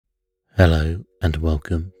Hello and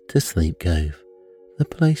welcome to Sleep Cove, the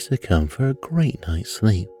place to come for a great night's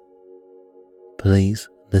sleep. Please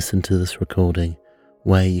listen to this recording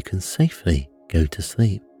where you can safely go to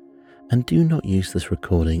sleep, and do not use this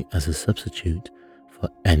recording as a substitute for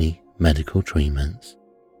any medical treatments.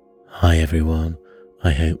 Hi everyone,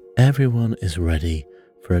 I hope everyone is ready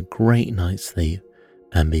for a great night's sleep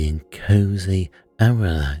and being cozy and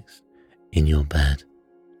relaxed in your bed.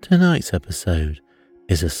 Tonight's episode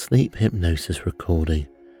is a sleep hypnosis recording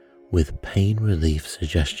with pain relief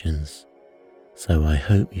suggestions, so I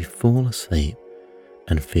hope you fall asleep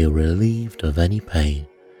and feel relieved of any pain,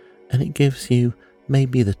 and it gives you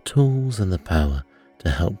maybe the tools and the power to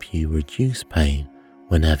help you reduce pain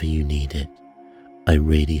whenever you need it. I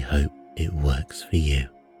really hope it works for you.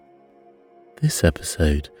 This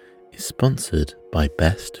episode is sponsored by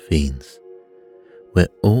Best Fiends. We're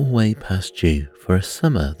all way past due for a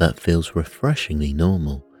summer that feels refreshingly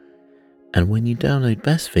normal, and when you download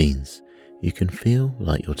Best Fiends, you can feel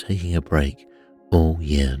like you're taking a break all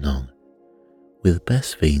year long. With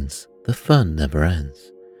Best Fiends, the fun never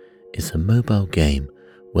ends. It's a mobile game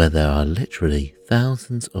where there are literally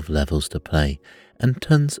thousands of levels to play and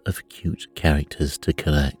tons of cute characters to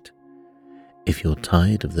collect. If you're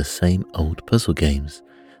tired of the same old puzzle games,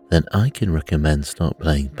 then I can recommend start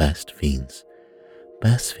playing Best Fiends.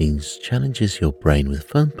 Best Fiends challenges your brain with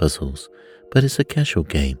fun puzzles, but it's a casual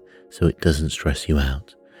game so it doesn't stress you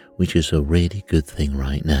out, which is a really good thing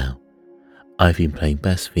right now. I've been playing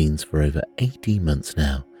Best Fiends for over 18 months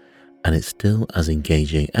now, and it's still as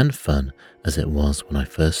engaging and fun as it was when I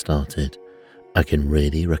first started. I can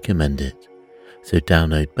really recommend it. So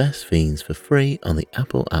download Best Fiends for free on the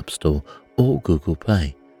Apple App Store or Google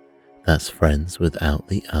Play. That's friends without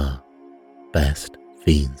the R. Best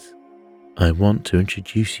Fiends. I want to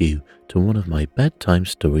introduce you to one of my bedtime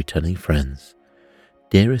storytelling friends,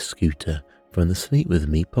 Dearest Scooter from the Sleep With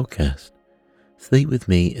Me podcast. Sleep With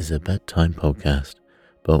Me is a bedtime podcast,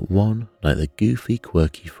 but one like the goofy,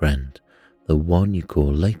 quirky friend, the one you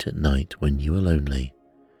call late at night when you are lonely,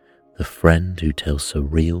 the friend who tells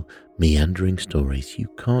surreal, meandering stories you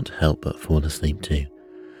can't help but fall asleep to.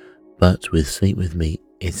 But with Sleep With Me,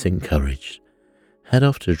 it's encouraged. Head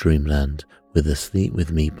off to Dreamland with the Sleep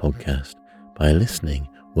With Me podcast by listening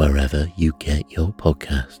wherever you get your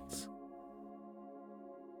podcasts.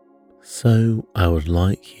 So I would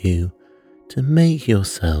like you to make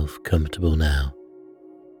yourself comfortable now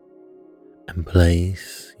and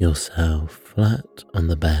place yourself flat on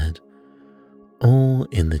the bed or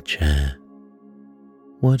in the chair,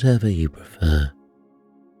 whatever you prefer,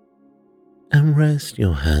 and rest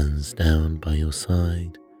your hands down by your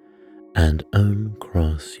side and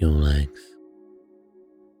uncross your legs,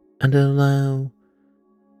 and allow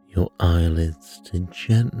your eyelids to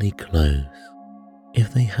gently close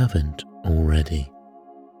if they haven't already,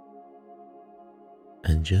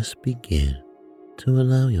 and just begin to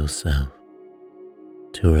allow yourself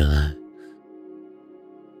to relax,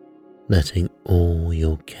 letting all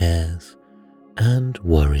your cares and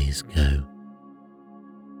worries go.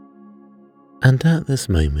 And at this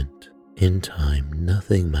moment in time,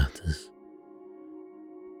 nothing matters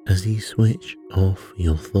as you switch off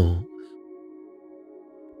your thoughts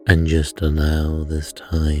and just allow this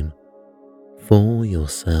time for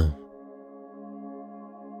yourself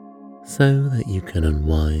so that you can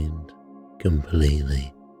unwind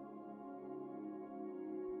completely.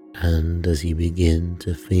 And as you begin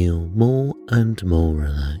to feel more and more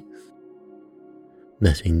relaxed,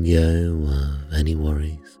 letting go of any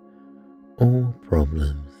worries or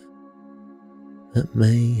problems that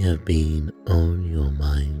may have been on your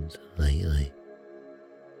mind lately.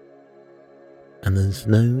 And there's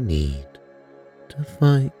no need to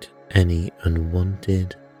fight any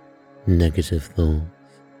unwanted negative thoughts,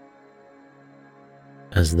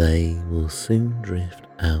 as they will soon drift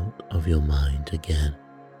out of your mind again,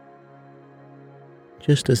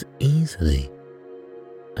 just as easily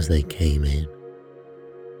as they came in.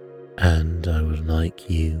 And I would like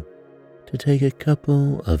you to take a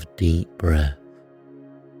couple of deep breaths,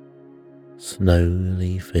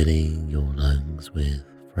 slowly filling your lungs with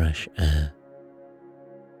fresh air.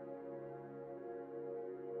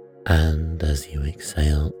 And as you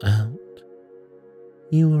exhale out,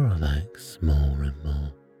 you will relax more and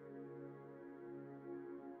more.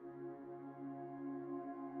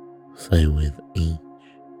 So with each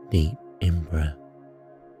deep in-breath,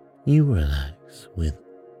 you relax with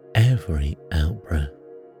every out-breath.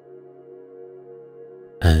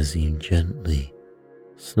 As you gently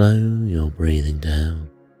slow your breathing down,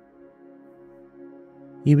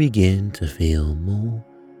 you begin to feel more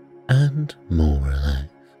and more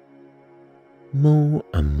relaxed, more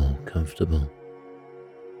and more comfortable.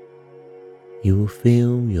 You will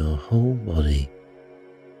feel your whole body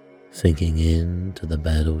sinking into the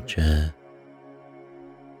bed or chair,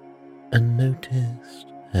 and notice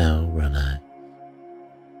how relaxed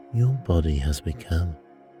your body has become.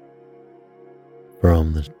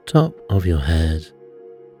 From the top of your head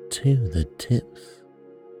to the tips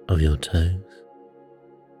of your toes,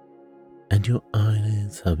 and your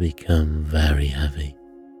eyelids have become very heavy.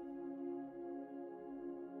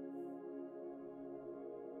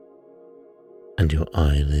 And your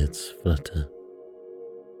eyelids flutter,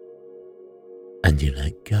 and you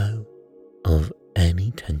let go of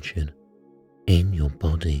any tension in your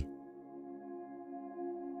body,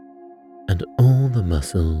 and all the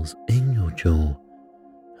muscles in your jaw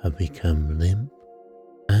have become limp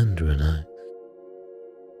and relaxed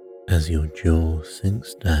as your jaw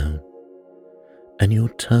sinks down and your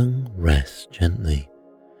tongue rests gently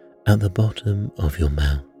at the bottom of your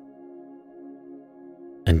mouth,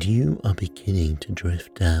 and you are beginning to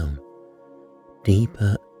drift down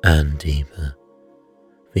deeper and deeper,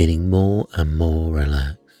 feeling more and more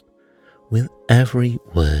relaxed with every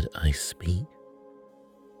word I speak.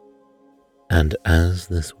 And as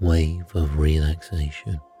this wave of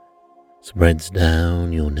relaxation spreads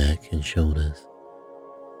down your neck and shoulders,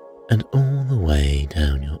 and all the way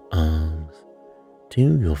down your arms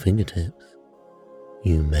to your fingertips,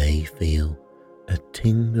 you may feel a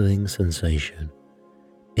tingling sensation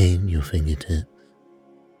in your fingertips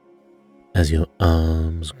as your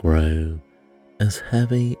arms grow as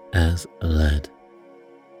heavy as lead,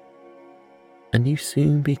 and you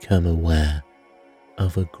soon become aware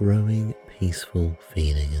of a growing peaceful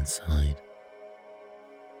feeling inside,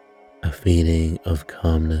 a feeling of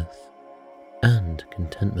calmness and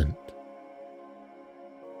contentment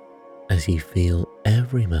as you feel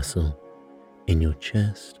every muscle in your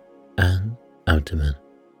chest and abdomen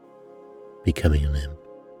becoming limp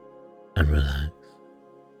and relaxed,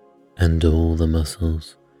 and all the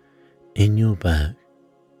muscles in your back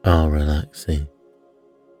are relaxing,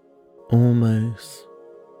 almost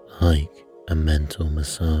like a mental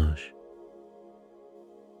massage,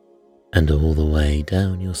 and all the way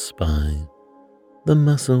down your spine, the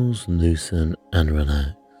muscles loosen and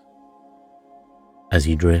relax as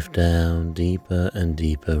you drift down deeper and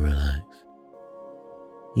deeper relaxed.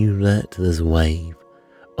 You let this wave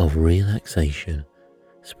of relaxation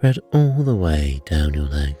spread all the way down your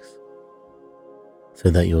legs, so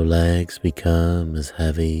that your legs become as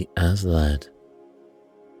heavy as lead,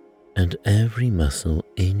 and every muscle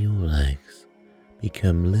in your legs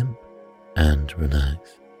become limp and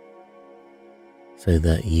relaxed, so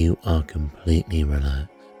that you are completely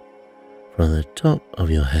relaxed from the top of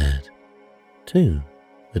your head to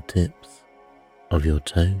the tips of your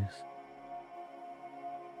toes.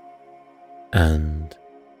 And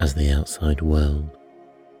as the outside world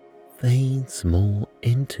fades more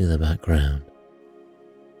into the background,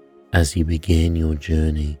 as you begin your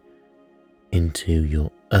journey into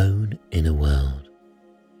your own inner world,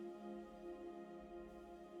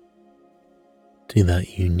 to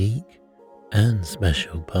that unique and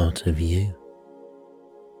special part of you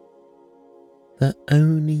that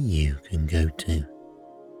only you can go to,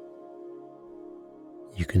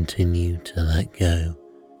 you continue to let go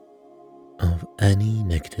of any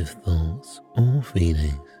negative thoughts or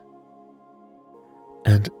feelings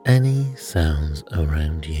and any sounds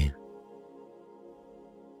around you,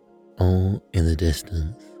 all in the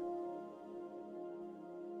distance.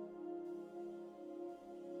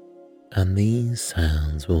 And these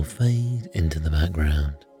sounds will fade into the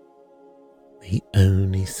background. The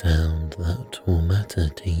only sound that will matter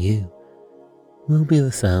to you will be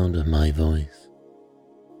the sound of my voice,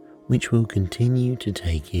 which will continue to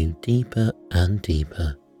take you deeper and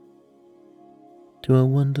deeper to a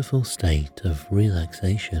wonderful state of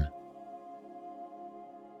relaxation.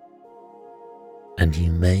 And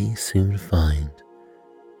you may soon find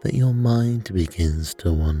that your mind begins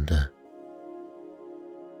to wander,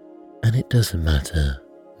 and it doesn't matter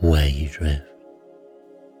where you drift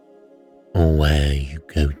or where you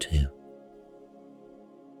go to,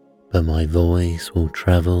 but my voice will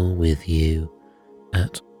travel with you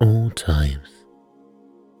at all times,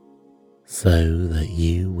 so that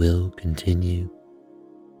you will continue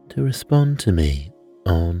to respond to me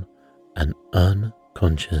on an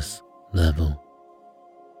unconscious level.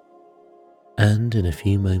 And in a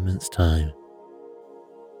few moments' time,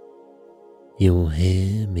 you will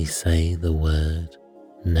hear me say the word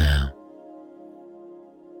now.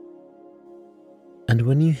 And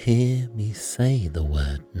when you hear me say the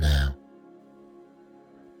word now,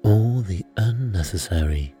 all the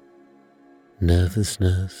unnecessary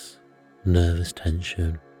nervousness nervous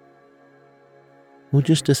tension will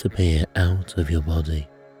just disappear out of your body,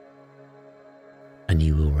 and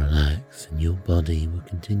you will relax and your body will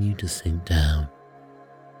continue to sink down,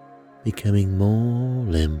 becoming more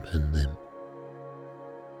limp and limp,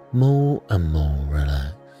 more and more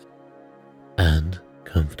relaxed and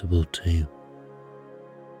comfortable too.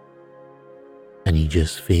 And you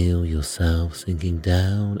just feel yourself sinking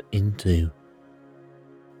down into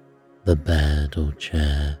the bed or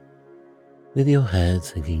chair, with your head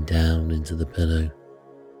sinking down into the pillow,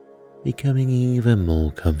 becoming even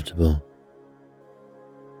more comfortable,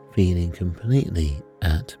 feeling completely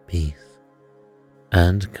at peace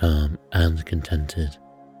and calm and contented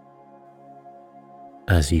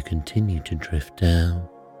as you continue to drift down,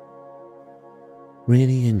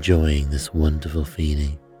 really enjoying this wonderful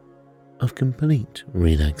feeling of complete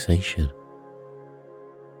relaxation.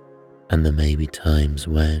 And there may be times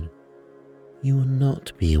when you will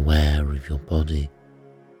not be aware of your body,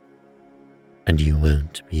 and you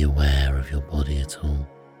won't be aware of your body at all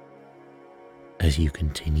as you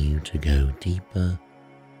continue to go deeper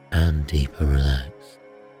and deeper relaxed,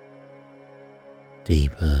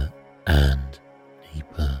 deeper and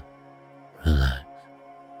deeper relaxed.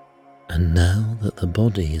 And now that the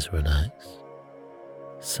body is relaxed,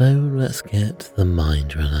 so let's get the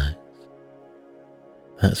mind relaxed.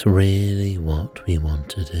 That's really what we want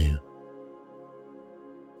to do.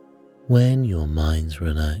 When your mind's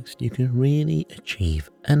relaxed, you can really achieve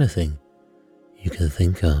anything you can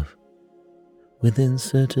think of, within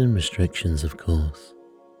certain restrictions, of course.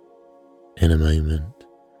 In a moment,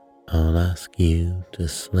 I'll ask you to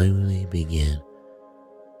slowly begin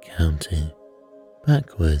counting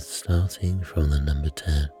backwards, starting from the number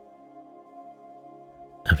 10.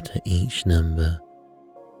 After each number,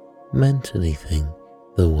 mentally think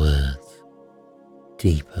the words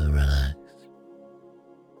deeper relaxed.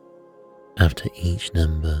 After each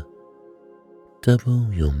number,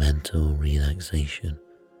 double your mental relaxation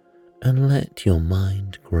and let your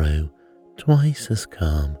mind grow twice as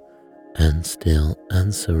calm and still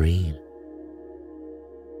and serene.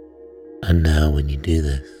 And now when you do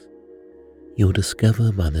this, you'll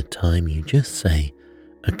discover by the time you just say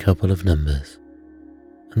a couple of numbers,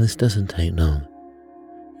 and this doesn't take long,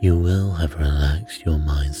 you will have relaxed your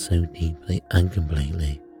mind so deeply and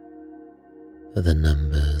completely that the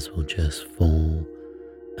numbers will just fall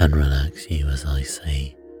and relax you as I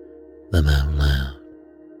say them out loud.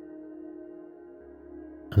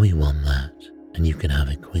 And we want that, and you can have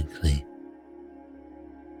it quickly.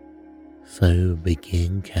 So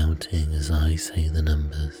begin counting as I say the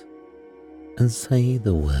numbers, and say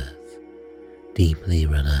the words deeply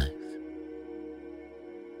relaxed.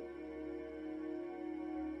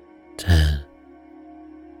 10.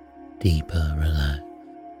 Deeper relaxed.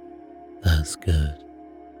 That's good.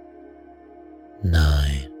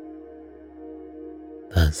 9.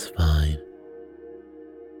 That's fine.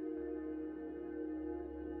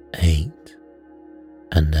 8.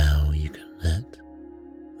 And now you can let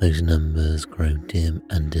those numbers grow dim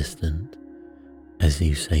and distant as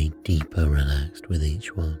you say deeper relaxed with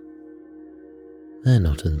each one. They're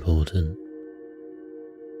not important.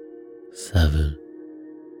 7.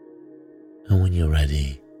 And when you're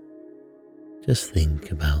ready, just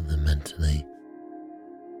think about them mentally.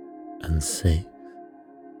 And 6.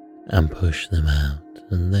 And push them out,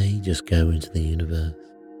 and they just go into the universe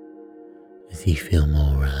as you feel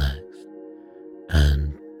more relaxed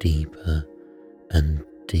and deeper and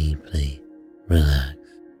deeply relaxed.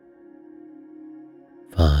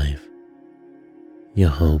 5. Your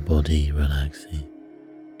whole body relaxing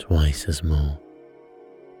twice as more.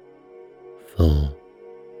 4.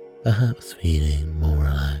 Perhaps feeling more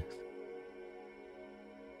relaxed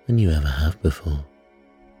than you ever have before.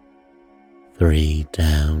 3.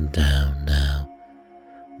 Down, down now,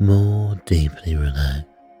 more deeply relaxed.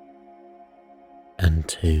 And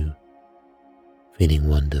 2. Feeling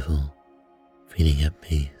wonderful, feeling at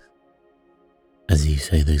peace as you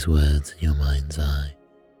say those words in your mind's eye.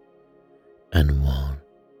 And 1.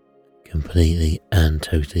 Completely and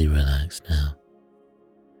totally relaxed now,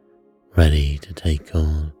 ready to take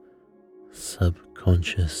on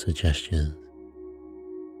subconscious suggestions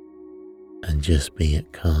and just be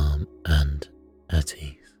at calm and at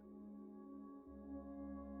ease.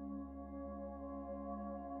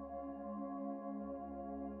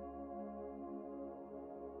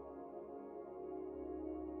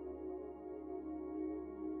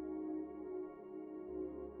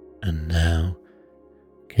 And now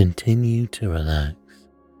continue to relax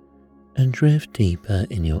and drift deeper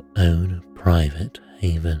in your own private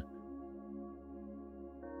haven.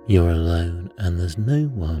 You're alone and there's no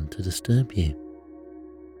one to disturb you.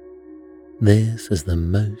 This is the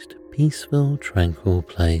most peaceful, tranquil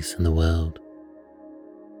place in the world,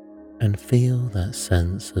 and feel that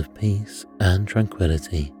sense of peace and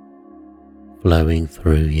tranquility flowing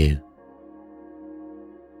through you.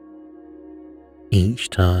 Each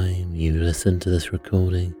time you listen to this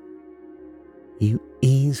recording, you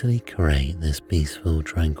easily create this peaceful,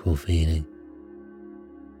 tranquil feeling.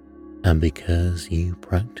 And because you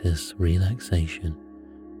practice relaxation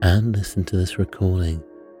and listen to this recording,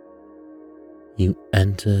 you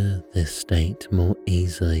enter this state more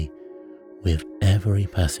easily with every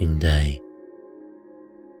passing day.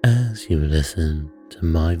 As you listen to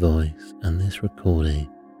my voice and this recording,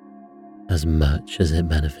 as much as it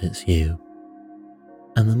benefits you,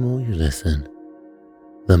 and the more you listen,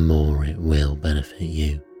 the more it will benefit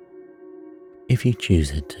you, if you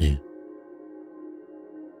choose it to.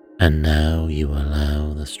 And now you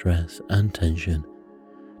allow the stress and tension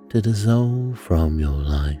to dissolve from your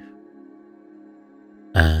life,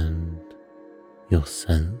 and your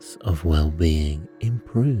sense of well-being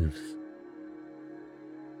improves.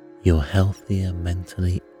 You're healthier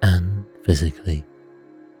mentally and physically,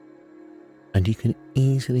 and you can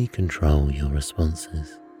easily control your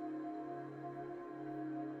responses.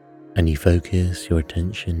 And you focus your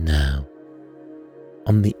attention now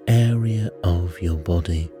on the area of your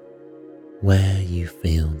body where you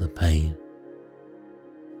feel the pain.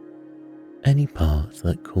 Any part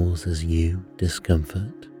that causes you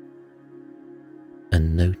discomfort,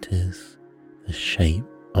 and notice the shape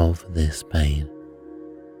of this pain.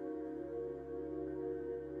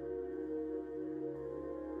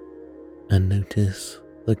 And notice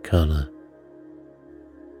the color.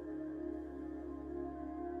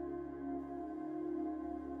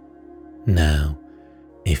 Now,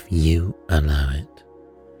 if you allow it,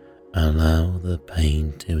 allow the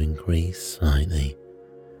pain to increase slightly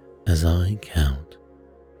as I count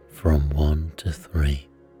from 1 to 3.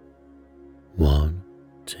 1,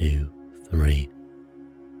 2, 3.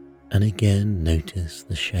 And again notice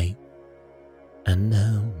the shape, and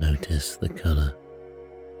now notice the color.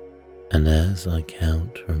 And as I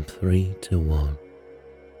count from 3 to 1,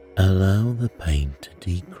 allow the pain to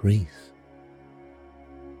decrease.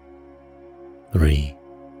 3,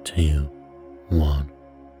 2, 1.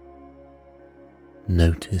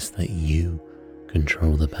 Notice that you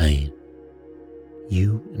control the pain.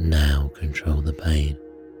 You now control the pain.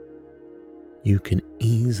 You can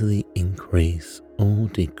easily increase or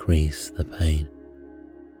decrease the pain,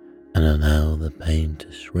 and allow the pain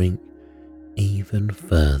to shrink even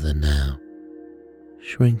further now,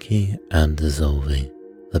 shrinking and dissolving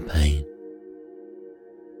the pain.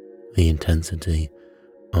 The intensity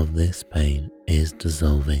of this pain is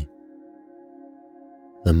dissolving.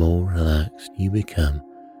 The more relaxed you become,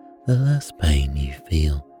 the less pain you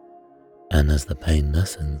feel, and as the pain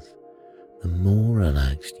lessens, the more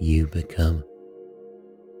relaxed you become.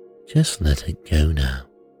 Just let it go now.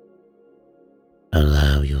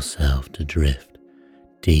 Allow yourself to drift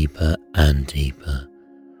deeper and deeper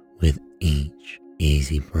with each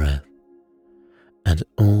easy breath, and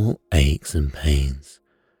all aches and pains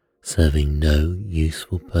serving no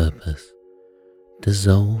useful purpose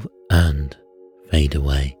dissolve and fade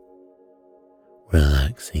away,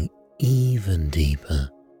 relaxing even deeper,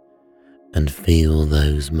 and feel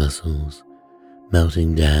those muscles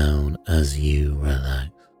melting down as you relax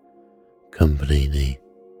completely.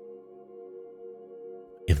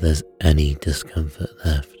 If there's any discomfort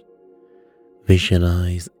left,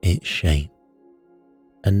 visualize its shape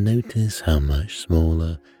and notice how much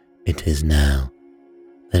smaller it is now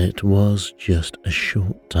than it was just a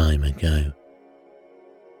short time ago,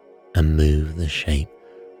 and move the shape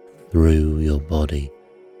through your body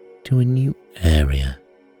to a new area.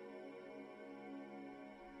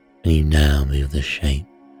 And you now move the shape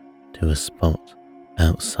to a spot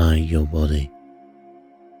outside your body,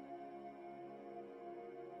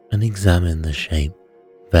 and examine the shape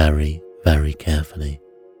very, very carefully,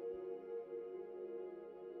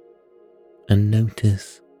 and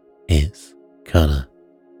notice its color.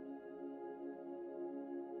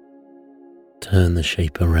 Turn the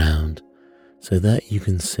shape around so that you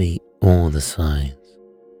can see all the sides,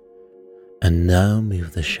 and now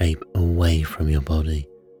move the shape away from your body.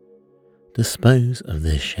 Dispose of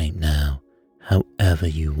this shape now however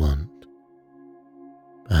you want.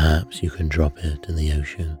 Perhaps you can drop it in the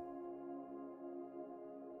ocean,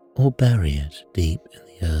 or bury it deep in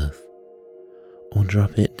the earth, or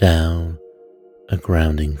drop it down a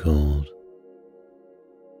grounding cord.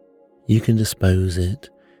 You can dispose it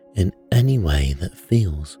in any way that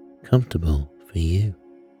feels comfortable for you,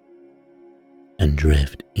 and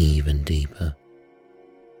drift even deeper.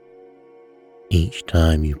 Each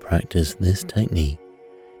time you practice this technique,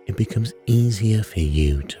 it becomes easier for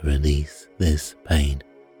you to release this pain.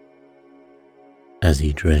 As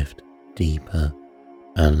you drift deeper,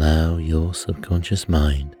 allow your subconscious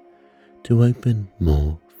mind to open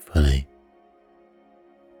more fully,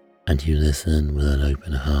 and you listen with an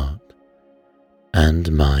open heart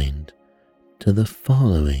and mind to the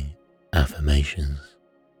following affirmations.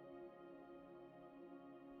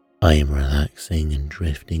 I am relaxing and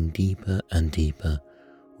drifting deeper and deeper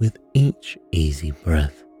with each easy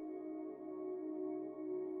breath.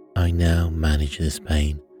 I now manage this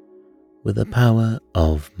pain with the power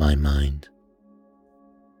of my mind.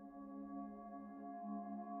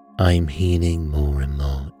 I am healing more and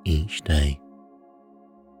more each day.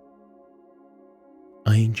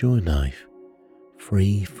 I enjoy life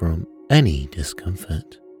free from any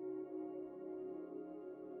discomfort.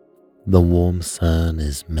 The warm sun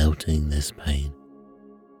is melting this pain,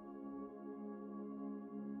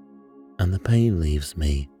 and the pain leaves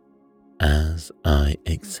me as I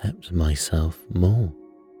accept myself more.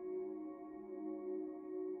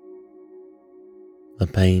 The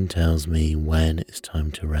pain tells me when it's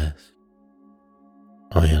time to rest.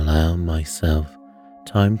 I allow myself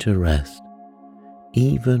time to rest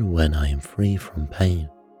even when I am free from pain.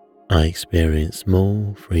 I experience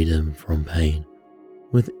more freedom from pain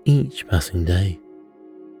with each passing day.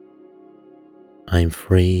 I am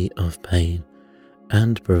free of pain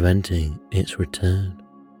and preventing its return.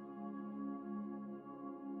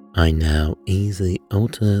 I now easily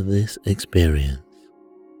alter this experience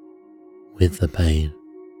with the pain.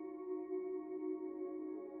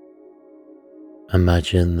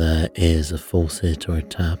 Imagine there is a faucet or a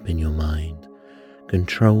tap in your mind,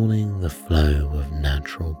 controlling the flow of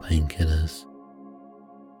natural painkillers.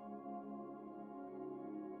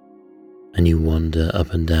 And you wander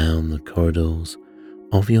up and down the corridors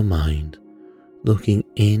of your mind, looking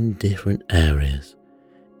in different areas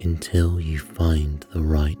until you find the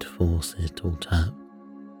right faucet or tap.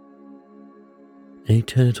 And you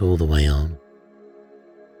turn it all the way on,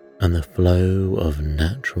 and the flow of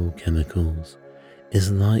natural chemicals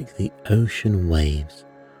is like the ocean waves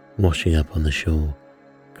washing up on the shore,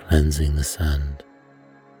 cleansing the sand.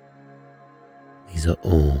 These are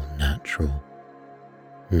all natural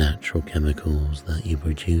chemicals that you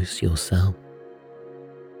produce yourself.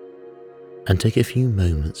 And take a few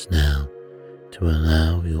moments now to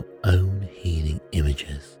allow your own healing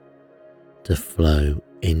images to flow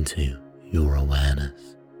into your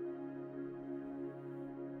awareness.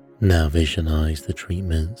 Now visualize the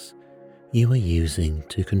treatments you are using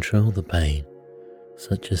to control the pain,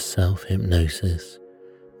 such as self-hypnosis,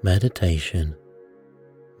 meditation,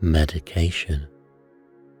 medication,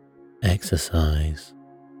 exercise,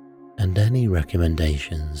 and any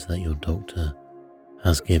recommendations that your doctor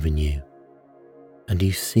has given you. And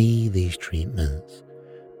you see these treatments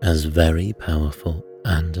as very powerful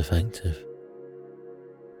and effective.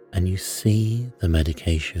 And you see the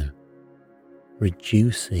medication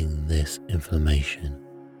reducing this inflammation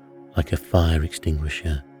like a fire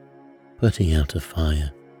extinguisher, putting out a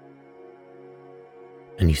fire.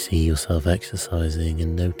 And you see yourself exercising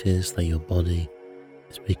and notice that your body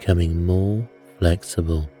is becoming more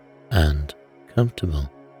flexible and comfortable.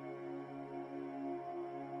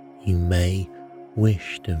 You may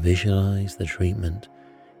wish to visualize the treatment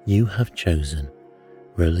you have chosen,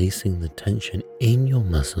 releasing the tension in your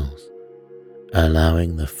muscles,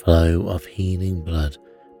 allowing the flow of healing blood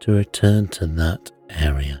to return to that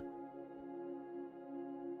area.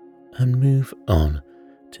 And move on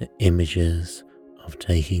to images of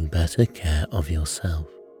taking better care of yourself.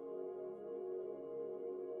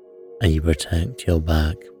 And you protect your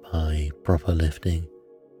back by proper lifting,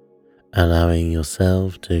 allowing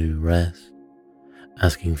yourself to rest,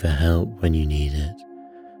 asking for help when you need it,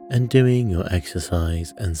 and doing your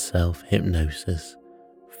exercise and self-hypnosis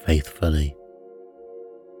faithfully.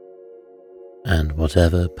 And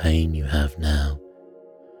whatever pain you have now,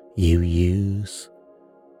 you use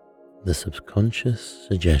the subconscious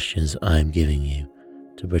suggestions I am giving you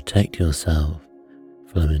to protect yourself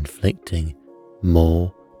from inflicting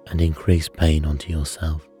more and increased pain onto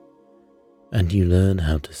yourself. And you learn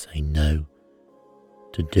how to say no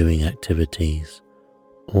to doing activities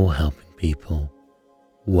or helping people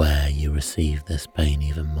where you receive this pain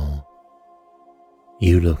even more.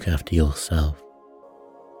 You look after yourself,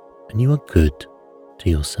 and you are good to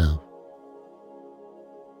yourself.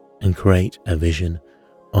 And create a vision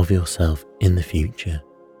of yourself in the future,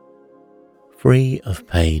 free of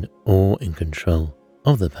pain or in control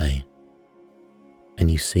of the pain.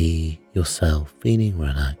 And you see yourself feeling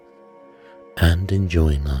relaxed and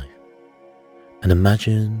enjoying life. And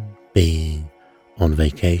imagine being on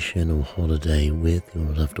vacation or holiday with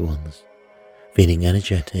your loved ones, feeling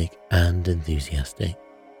energetic and enthusiastic,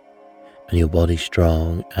 and your body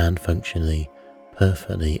strong and functionally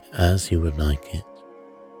perfectly as you would like it.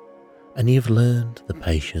 And you've learned the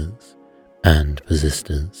patience and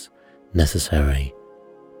persistence necessary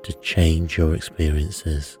to change your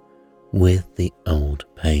experiences with the old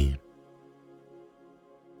pain.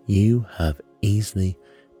 You have easily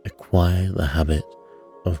acquired the habit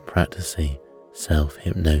of practicing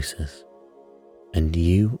self-hypnosis, and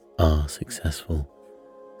you are successful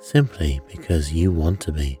simply because you want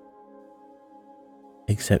to be,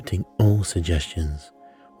 accepting all suggestions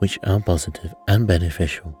which are positive and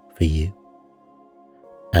beneficial for you,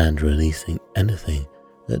 and releasing anything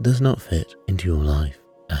that does not fit into your life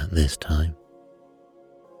at this time.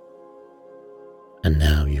 And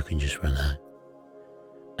now you can just relax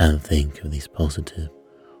and think of these positive,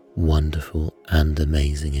 wonderful and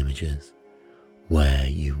amazing images where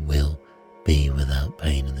you will be without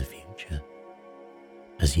pain in the future,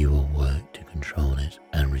 as you will work to control it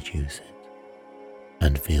and reduce it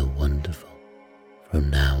and feel wonderful from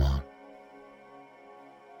now on.